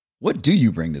What do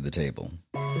you bring to the table?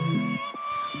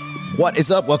 What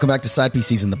is up? Welcome back to Side Piece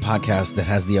Season, the podcast that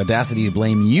has the audacity to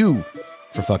blame you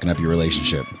for fucking up your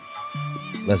relationship.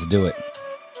 Let's do it.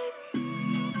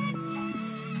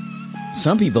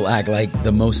 Some people act like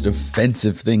the most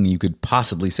offensive thing you could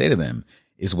possibly say to them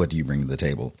is, what do you bring to the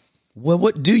table? Well,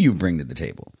 what do you bring to the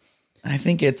table? I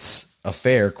think it's a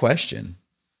fair question.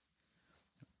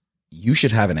 You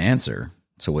should have an answer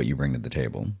to what you bring to the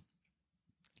table.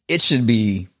 It should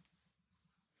be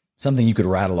something you could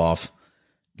rattle off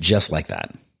just like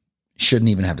that. Shouldn't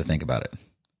even have to think about it.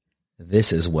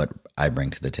 This is what I bring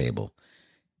to the table.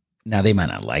 Now, they might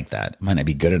not like that. It might not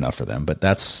be good enough for them, but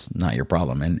that's not your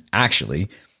problem. And actually,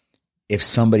 if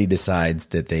somebody decides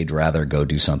that they'd rather go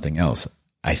do something else,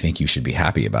 I think you should be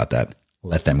happy about that.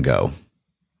 Let them go.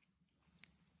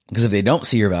 Because if they don't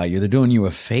see your value, they're doing you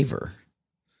a favor.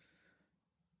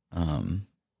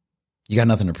 You got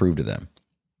nothing to prove to them.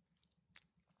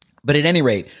 But at any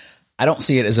rate, I don't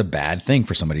see it as a bad thing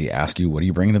for somebody to ask you, what are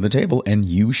you bringing to the table? And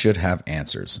you should have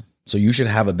answers. So you should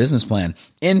have a business plan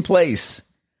in place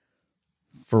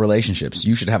for relationships.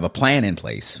 You should have a plan in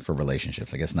place for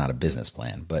relationships. I guess not a business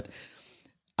plan, but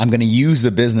I'm going to use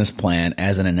the business plan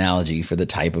as an analogy for the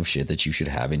type of shit that you should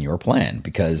have in your plan,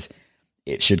 because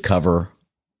it should cover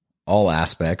all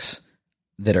aspects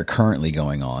that are currently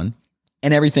going on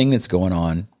and everything that's going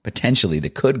on potentially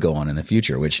that could go on in the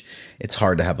future, which it's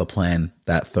hard to have a plan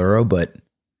that thorough, but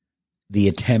the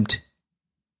attempt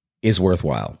is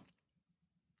worthwhile.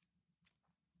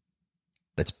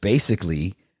 That's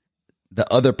basically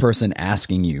the other person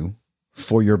asking you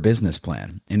for your business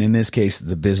plan. And in this case,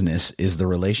 the business is the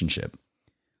relationship.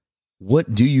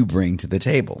 What do you bring to the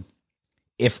table?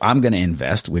 If I'm going to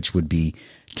invest, which would be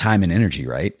time and energy,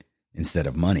 right? Instead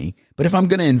of money. But if I'm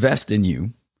going to invest in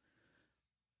you,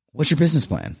 what's your business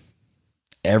plan?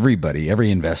 Everybody, every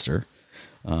investor,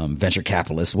 venture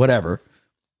capitalist, whatever,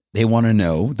 they want to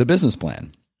know the business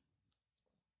plan.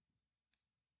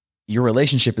 Your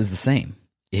relationship is the same.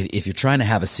 If you're trying to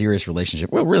have a serious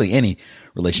relationship, well, really any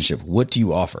relationship, what do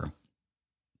you offer?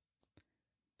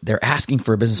 They're asking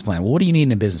for a business plan. Well, what do you need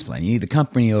in a business plan? You need the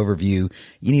company overview.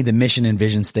 You need the mission and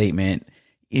vision statement.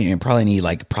 You probably need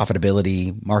like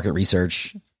profitability, market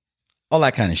research, all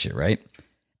that kind of shit, right?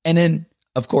 And then,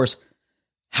 of course,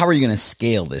 how are you going to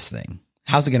scale this thing?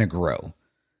 How's it going to grow?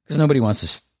 Because nobody wants to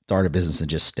start a business and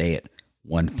just stay at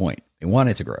one point. They want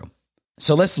it to grow.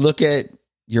 So let's look at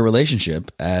your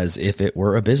relationship as if it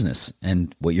were a business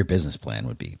and what your business plan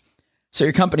would be. So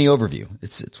your company overview,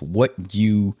 it's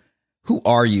who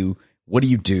are you? What do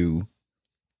you do?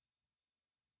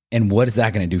 And what is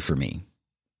that going to do for me?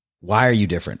 Why are you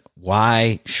different?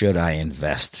 Why should I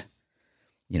invest?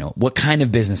 What kind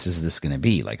of business is this going to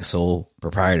be? Like a sole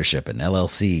proprietorship, an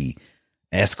LLC,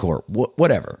 S Corp,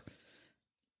 whatever.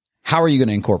 How are you going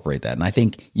to incorporate that? And I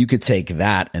think you could take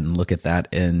that and look at that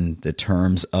in the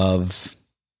terms of,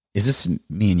 is this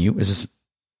me and you? Is this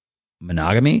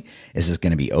monogamy? Is this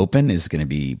going to be open? Is it going to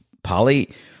be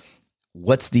poly?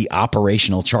 What's the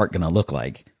operational chart going to look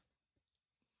like?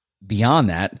 Beyond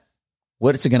that,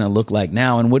 what's it going to look like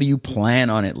now? And what do you plan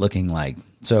on it looking like?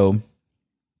 So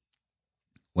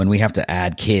when we have to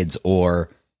add kids or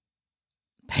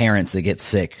parents that get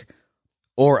sick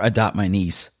or adopt my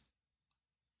niece,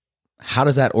 how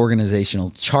does that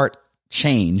organizational chart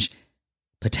change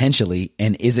potentially?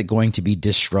 And is it going to be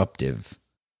disruptive?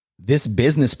 This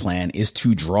business plan is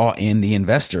to draw in the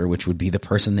investor, which would be the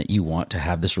person that you want to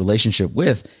have this relationship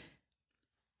with.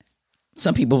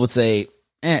 Some people would say,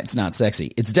 it's not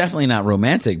sexy. It's definitely not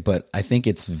romantic, but I think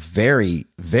it's very,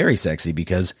 very sexy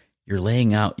because you're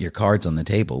laying out your cards on the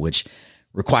table, which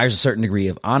requires a certain degree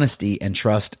of honesty and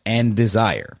trust and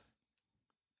desire.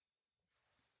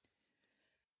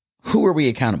 Who are we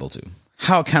accountable to?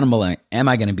 How accountable am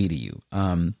I going to be to you?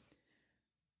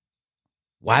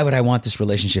 Why would I want this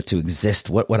relationship to exist?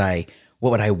 What would I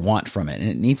want from it? And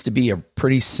it needs to be a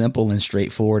pretty simple and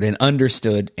straightforward and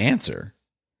understood answer.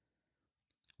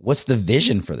 What's the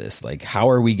vision for this? Like, how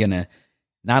are we going to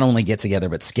not only get together,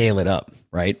 but scale it up,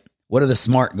 right? What are the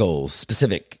SMART goals?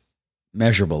 Specific,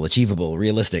 measurable, achievable,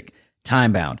 realistic,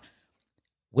 time bound.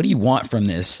 What do you want from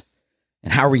this?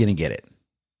 And how are we going to get it?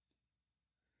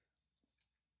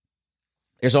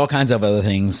 There's all kinds of other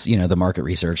things, the market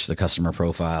research, the customer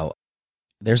profile.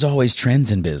 There's always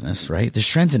trends in business, right? There's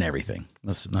trends in everything.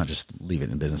 Let's not just leave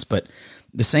it in business, but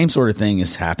the same sort of thing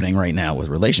is happening right now with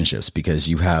relationships, because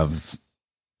you have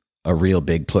a real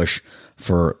big push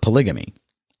for polygamy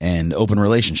and open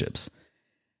relationships.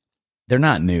 They're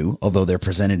not new, although they're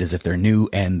presented as if they're new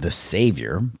and the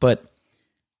savior. But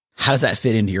how does that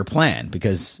fit into your plan?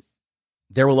 Because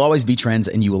There will always be trends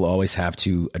and you will always have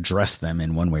to address them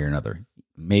in one way or another.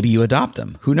 Maybe you adopt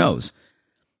them. Who knows?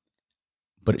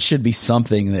 But it should be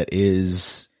something that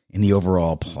is in the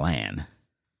overall plan.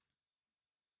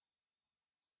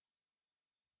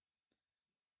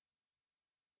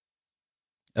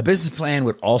 A business plan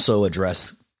would also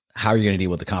address how you're going to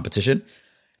deal with the competition.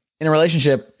 In a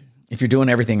relationship, if you're doing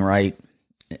everything right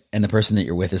and the person that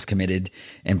you're with is committed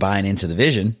and buying into the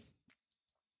vision,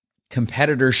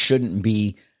 competitors shouldn't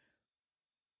be,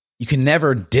 you can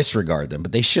never disregard them,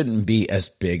 but they shouldn't be as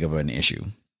big of an issue.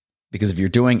 Because if you're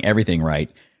doing everything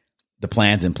right, the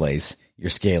plan's in place, you're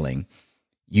scaling,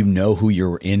 you know who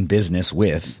you're in business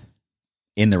with,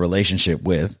 in the relationship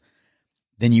with,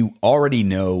 then you already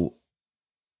know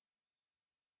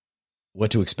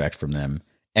what to expect from them.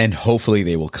 And hopefully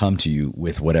they will come to you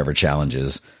with whatever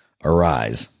challenges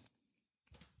arise.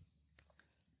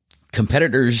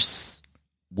 Competitors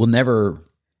will never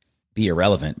be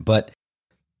irrelevant, but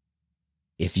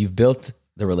if you've built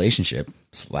the relationship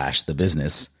 / the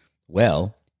business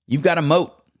well, you've got a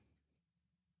moat.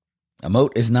 A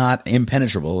moat is not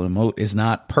impenetrable. A moat is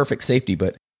not perfect safety,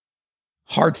 but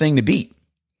hard thing to beat.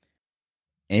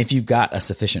 And if you've got a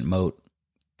sufficient moat,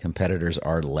 competitors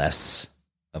are less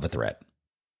of a threat.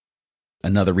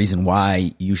 Another reason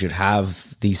why you should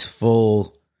have these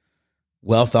full,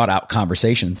 well thought out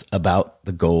conversations about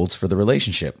the goals for the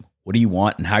relationship. What do you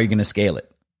want and how are you going to scale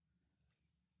it?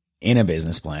 In a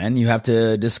business plan, you have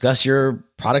to discuss your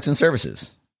products and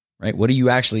services, right? What are you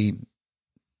actually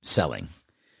selling?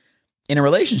 In a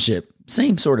relationship,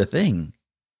 same sort of thing.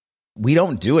 We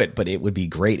don't do it, but it would be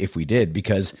great if we did,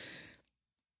 because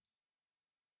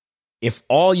if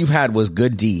all you had was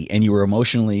good D and you were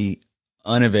emotionally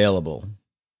unavailable,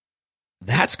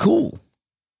 that's cool.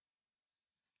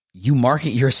 You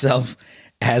market yourself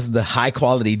as the high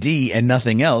quality D and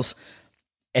nothing else,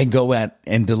 and go at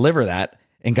and deliver that,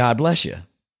 and God bless you.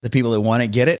 The people that want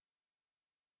it get it.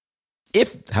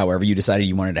 If, however, you decided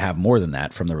you wanted to have more than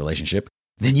that from the relationship,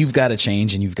 then you've got to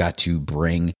change and you've got to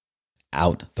bring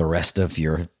out the rest of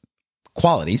your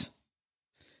qualities.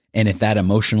 And if that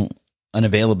emotional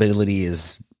unavailability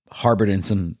is harbored in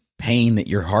some pain that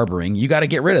you're harboring, you got to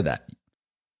get rid of that.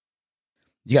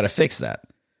 You got to fix that.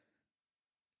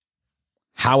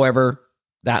 However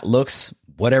that looks,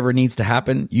 whatever needs to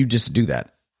happen, you just do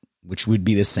that, which would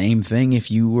be the same thing if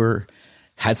you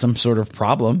had some sort of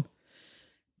problem.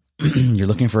 You're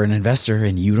looking for an investor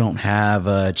and you don't have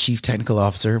a chief technical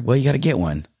officer. Well, you got to get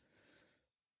one.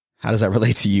 How does that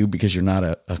relate to you because you're not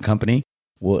a company?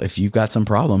 Well, if you've got some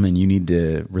problem and you need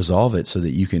to resolve it so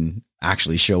that you can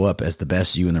actually show up as the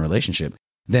best you in the relationship,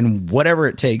 then whatever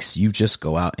it takes, you just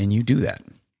go out and you do that.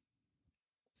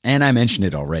 And I mentioned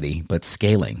it already, but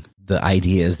scaling. The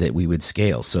idea is that we would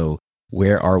scale. So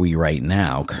where are we right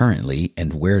now currently,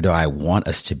 and where do I want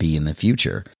us to be in the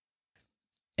future?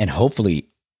 And hopefully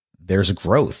there's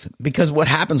growth, because what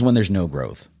happens when there's no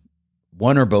growth?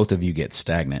 One or both of you get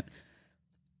stagnant.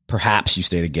 Perhaps you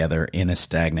stay together in a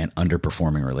stagnant,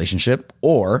 underperforming relationship,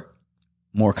 or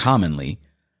more commonly,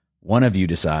 one of you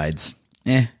decides,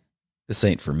 this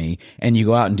ain't for me. And you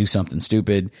go out and do something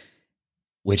stupid,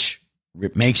 which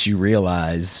makes you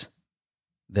realize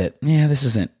that, this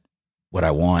isn't what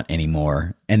I want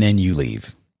anymore. And then you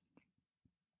leave.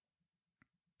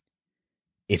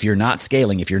 If you're not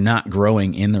scaling, if you're not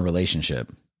growing in the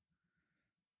relationship,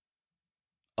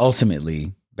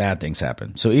 ultimately bad things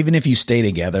happen. So even if you stay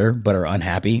together but are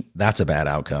unhappy, that's a bad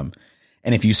outcome.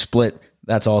 And if you split,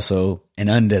 that's also an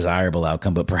undesirable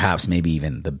outcome, but perhaps maybe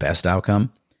even the best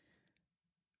outcome.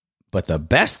 But the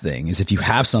best thing is if you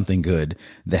have something good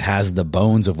that has the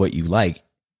bones of what you like,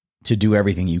 to do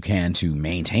everything you can to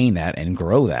maintain that and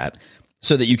grow that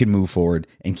so that you can move forward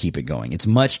and keep it going. It's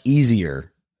much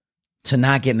easier to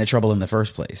not get into trouble in the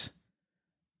first place.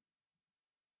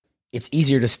 It's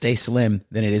easier to stay slim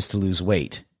than it is to lose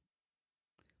weight.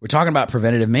 We're talking about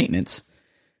preventative maintenance,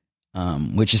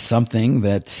 which is something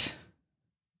that,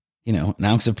 an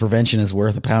ounce of prevention is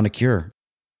worth a pound of cure.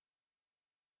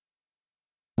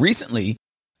 Recently,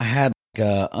 I had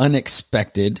an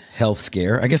unexpected health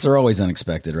scare. I guess they're always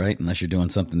unexpected, right? Unless you're doing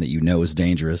something that you know is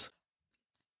dangerous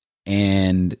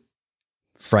and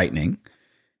frightening.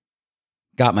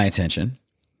 Got my attention.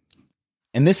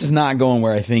 And this is not going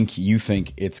where I think you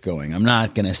think it's going. I'm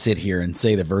not going to sit here and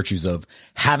say the virtues of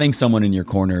having someone in your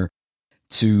corner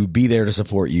to be there to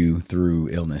support you through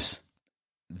illness.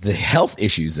 The health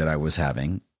issues that I was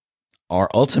having are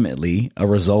ultimately a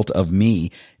result of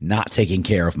me not taking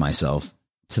care of myself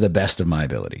to the best of my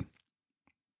ability.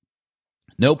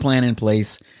 No plan in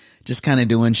place, just kind of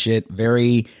doing shit,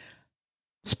 very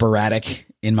sporadic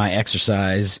in my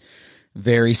exercise,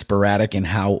 very sporadic in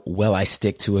how well I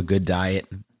stick to a good diet.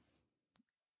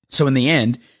 So in the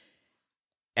end,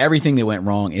 everything that went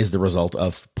wrong is the result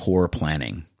of poor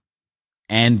planning.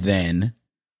 And then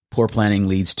poor planning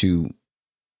leads to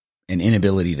an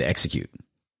inability to execute.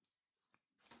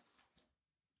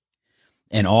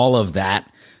 And all of that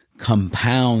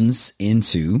compounds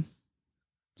into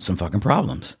some fucking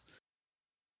problems.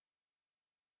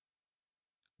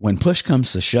 When push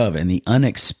comes to shove and the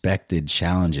unexpected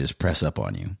challenges press up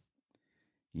on you,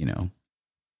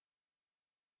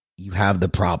 you have the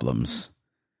problems.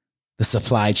 The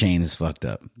supply chain is fucked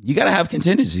up. You got to have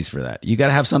contingencies for that. You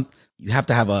have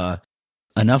to have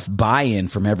enough buy-in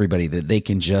from everybody that they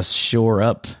can just shore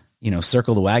up,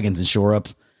 circle the wagons and shore up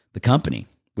the company,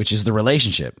 which is the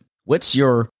relationship. What's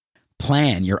your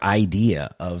plan, your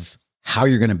idea of how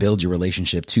you're going to build your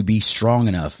relationship to be strong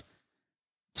enough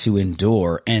to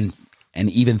endure and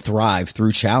even thrive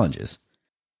through challenges?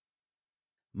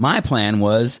 My plan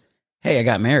was, hey, I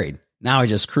got married. Now I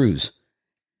just cruise.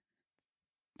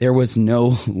 There was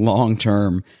no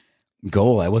long-term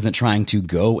goal. I wasn't trying to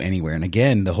go anywhere. And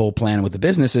again, the whole plan with the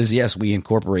business is, yes, we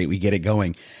incorporate, we get it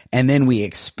going, and then we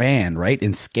expand, right?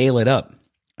 And scale it up.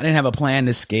 I didn't have a plan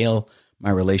to scale my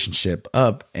relationship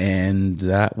up, and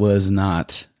that was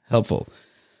not helpful.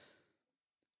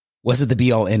 Was it the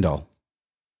be-all, end-all?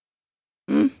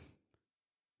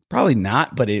 Probably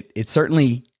not, but it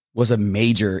certainly was a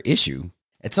major issue.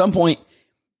 At some point,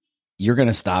 you're going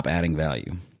to stop adding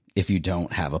value if you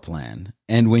don't have a plan.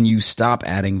 And when you stop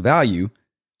adding value,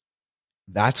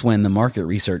 that's when the market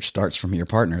research starts from your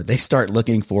partner. They start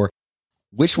looking for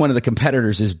which one of the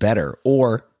competitors is better,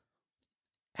 or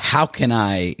how can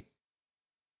I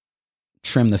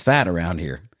trim the fat around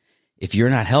here? If you're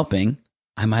not helping,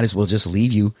 I might as well just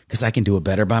leave you because I can do it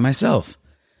better by myself.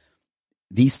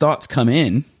 These thoughts come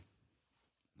in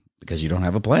because you don't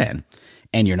have a plan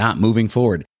and you're not moving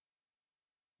forward.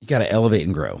 You got to elevate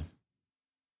and grow.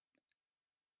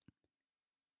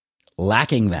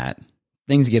 Lacking that,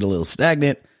 things get a little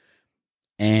stagnant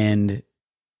and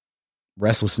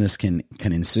restlessness can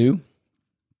ensue.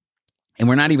 And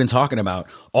we're not even talking about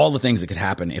all the things that could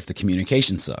happen if the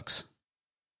communication sucks.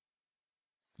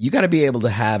 You got to be able to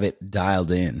have it dialed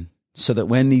in so that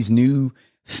when these new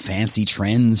fancy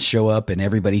trends show up and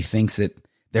everybody thinks that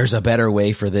there's a better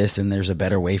way for this and there's a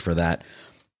better way for that,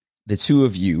 the two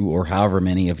of you, or however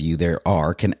many of you there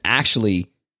are, can actually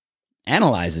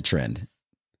analyze the trend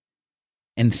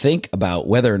and think about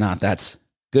whether or not that's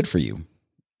good for you.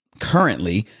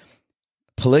 Currently,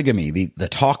 polygamy, the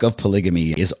talk of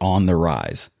polygamy is on the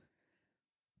rise.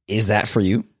 Is that for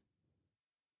you?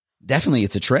 Definitely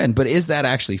it's a trend, but is that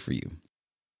actually for you?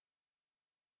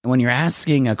 And when you're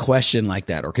asking a question like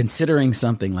that or considering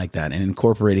something like that and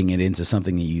incorporating it into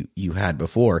something that you had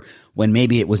before when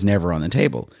maybe it was never on the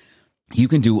table, you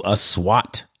can do a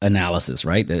SWOT analysis,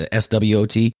 right? The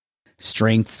SWOT,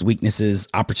 strengths, weaknesses,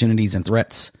 opportunities, and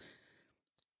threats.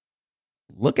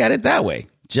 Look at it that way,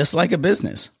 just like a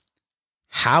business.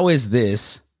 How is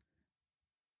this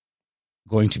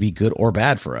going to be good or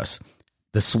bad for us?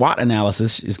 The SWOT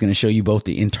analysis is going to show you both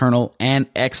the internal and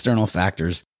external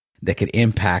factors that could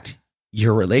impact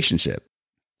your relationship.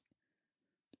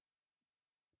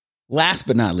 Last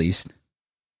but not least,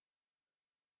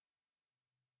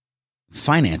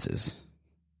 finances.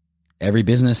 Every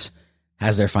business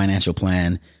has their financial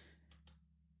plan.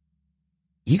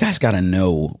 You guys got to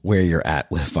know where you're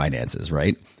at with finances,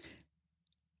 right?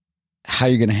 How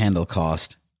you're going to handle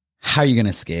cost, how you're going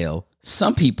to scale.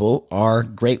 Some people are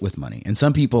great with money and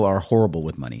some people are horrible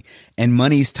with money. And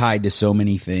money's tied to so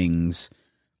many things,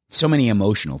 so many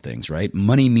emotional things, right?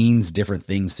 Money means different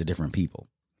things to different people.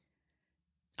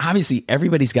 Obviously,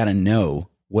 everybody's got to know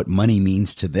what money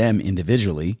means to them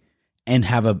individually and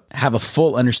have a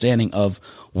full understanding of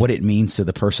what it means to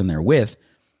the person they're with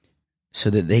so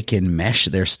that they can mesh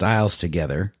their styles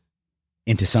together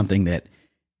into something that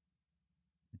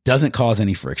doesn't cause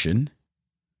any friction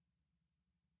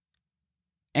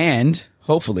and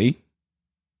hopefully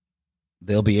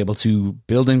they'll be able to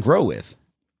build and grow with.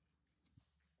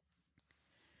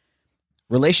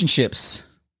 Relationships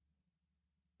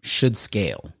should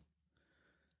scale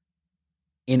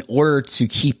in order to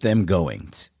keep them going,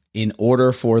 in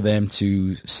order for them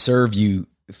to serve you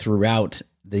throughout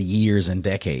the years and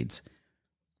decades.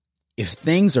 If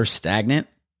things are stagnant,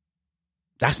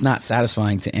 that's not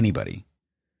satisfying to anybody.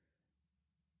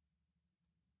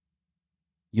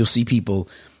 You'll see people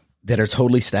that are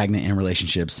totally stagnant in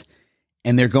relationships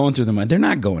and they're going through they're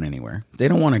not going anywhere. They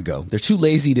don't want to go. They're too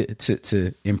lazy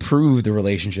to improve the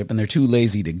relationship and they're too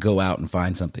lazy to go out and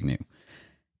find something new.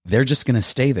 They're just going to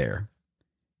stay there.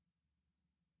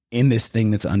 in this thing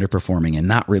that's underperforming and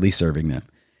not really serving them,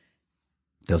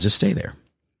 they'll just stay there.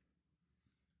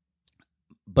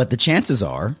 But the chances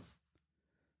are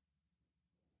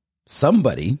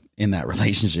somebody in that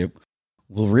relationship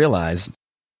will realize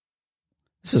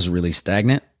this is really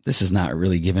stagnant. This is not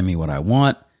really giving me what I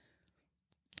want.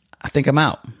 I think I'm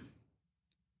out.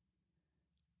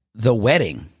 The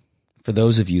wedding, for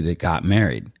those of you that got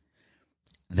married,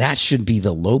 that should be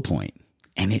the low point,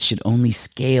 and it should only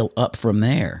scale up from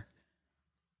there.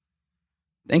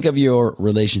 Think of your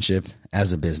relationship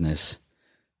as a business.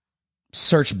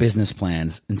 Search business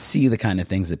plans and see the kind of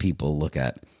things that people look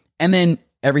at. And then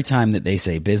every time that they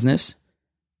say business,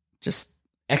 just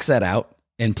X that out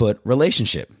and put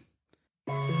relationship.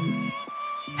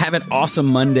 Have an awesome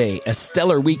Monday, a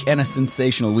stellar week, and a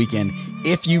sensational weekend.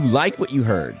 If you like what you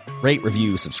heard, rate,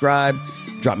 review, subscribe.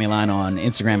 Drop me a line on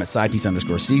Instagram at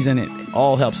sidepiece_season. It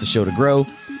all helps the show to grow.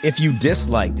 If you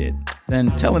disliked it,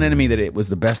 then tell an enemy that it was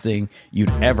the best thing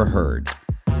you'd ever heard.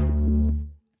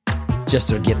 Just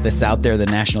to get this out there, the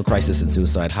National Crisis and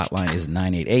Suicide Hotline is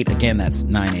 988. Again, that's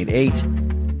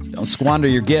 988. Don't squander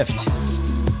your gift.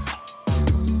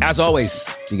 As always,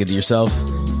 be good to yourself,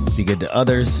 be good to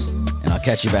others, and I'll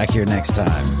catch you back here next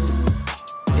time.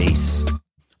 Peace.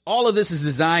 All of this is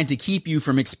designed to keep you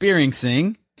from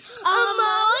experiencing